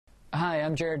Hi,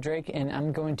 I'm Jared Drake, and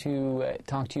I'm going to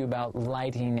talk to you about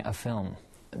lighting a film.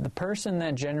 The person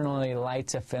that generally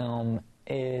lights a film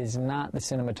is not the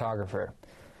cinematographer.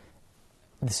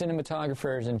 The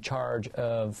cinematographer is in charge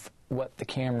of what the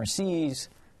camera sees,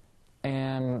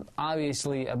 and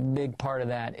obviously a big part of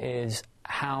that is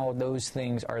how those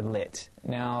things are lit.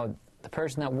 Now, the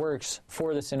person that works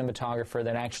for the cinematographer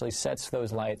that actually sets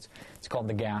those lights, it's called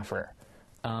the gaffer.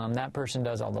 That person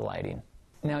does all the lighting.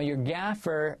 Now, your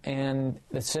gaffer and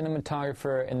the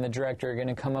cinematographer and the director are going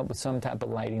to come up with some type of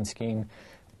lighting scheme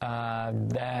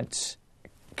that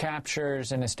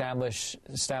captures and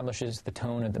establishes the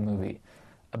tone of the movie.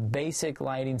 A basic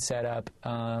lighting setup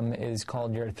is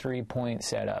called your three-point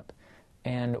setup.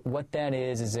 And what that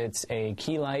is it's a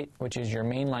key light, which is your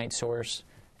main light source.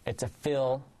 It's a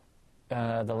fill,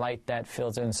 the light that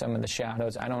fills in some of the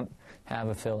shadows. I don't have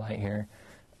a fill light here.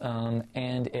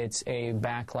 And it's a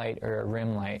backlight or a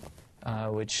rim light,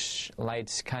 which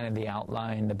lights kind of the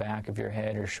outline, the back of your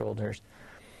head or shoulders.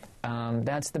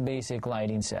 That's the basic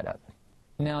lighting setup.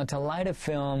 Now, to light a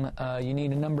film, you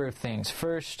need a number of things.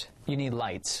 First, you need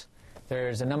lights.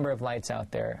 There's a number of lights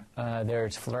out there.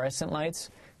 There's fluorescent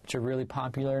lights, which are really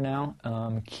popular now.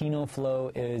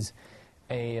 KinoFlow is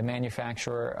a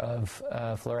manufacturer of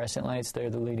fluorescent lights. They're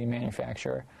the leading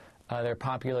manufacturer. They're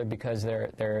popular because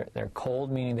they're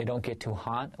cold, meaning they don't get too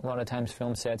hot. A lot of times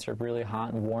film sets are really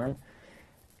hot and warm.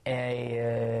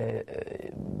 And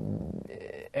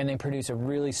they produce a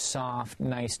really soft,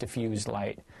 nice diffused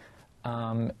light.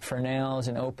 Fresnels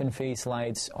and open-face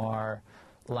lights are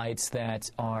lights that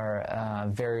are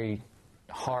very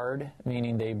hard,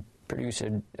 meaning they produce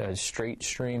a straight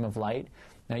stream of light.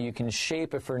 Now, you can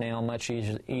shape a Fresnel much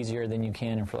easier than you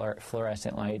can in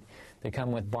fluorescent light. They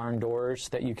come with barn doors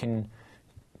that you can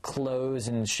close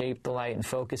and shape the light and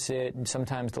focus it. And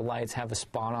sometimes the lights have a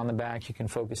spot on the back. You can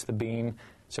focus the beam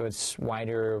so it's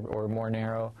wider or more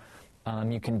narrow.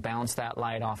 You can bounce that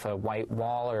light off a white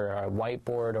wall or a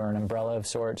whiteboard or an umbrella of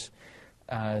sorts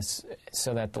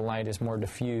so that the light is more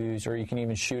diffused, or you can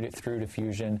even shoot it through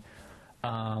diffusion.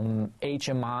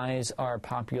 HMIs are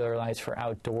popular lights for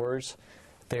outdoors.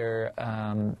 They're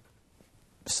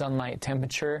sunlight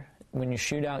temperature. When you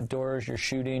shoot outdoors, you're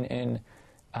shooting in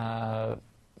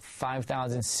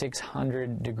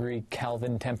 5,600 degree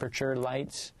Kelvin temperature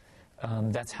lights.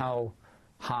 That's how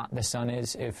hot the sun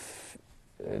is,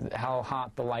 how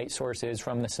hot the light source is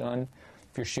from the sun.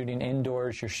 If you're shooting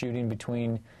indoors, you're shooting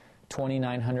between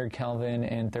 2,900 Kelvin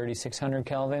and 3,600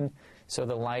 Kelvin. So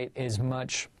the light is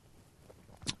much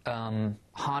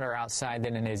hotter outside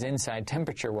than it is inside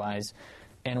temperature-wise.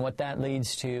 And what that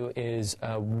leads to is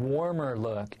a warmer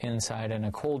look inside and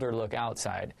a colder look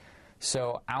outside.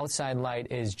 So outside light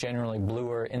is generally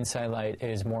bluer, inside light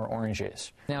is more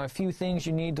oranges. Now, a few things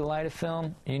you need to light a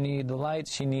film. You need the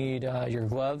lights, you need your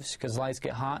gloves, because lights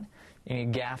get hot. You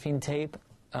need gaffing tape.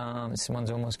 This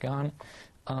one's almost gone.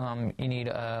 You need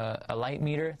a light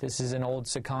meter. This is an old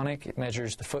Sekonic. It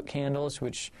measures the foot candles,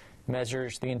 which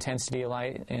measures the intensity of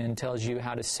light and tells you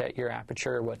how to set your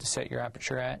aperture, or what to set your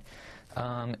aperture at.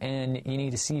 And you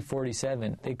need a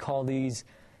C47. They call these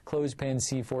clothespin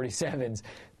C47s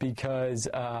because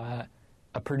a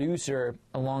producer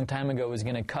a long time ago was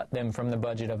going to cut them from the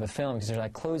budget of a film because they're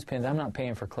like, clothespins, I'm not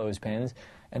paying for clothespins.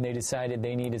 And they decided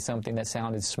they needed something that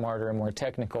sounded smarter and more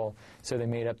technical, so they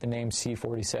made up the name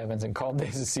C47s and called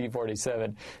this a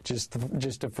C47 just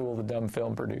to fool the dumb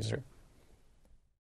film producer.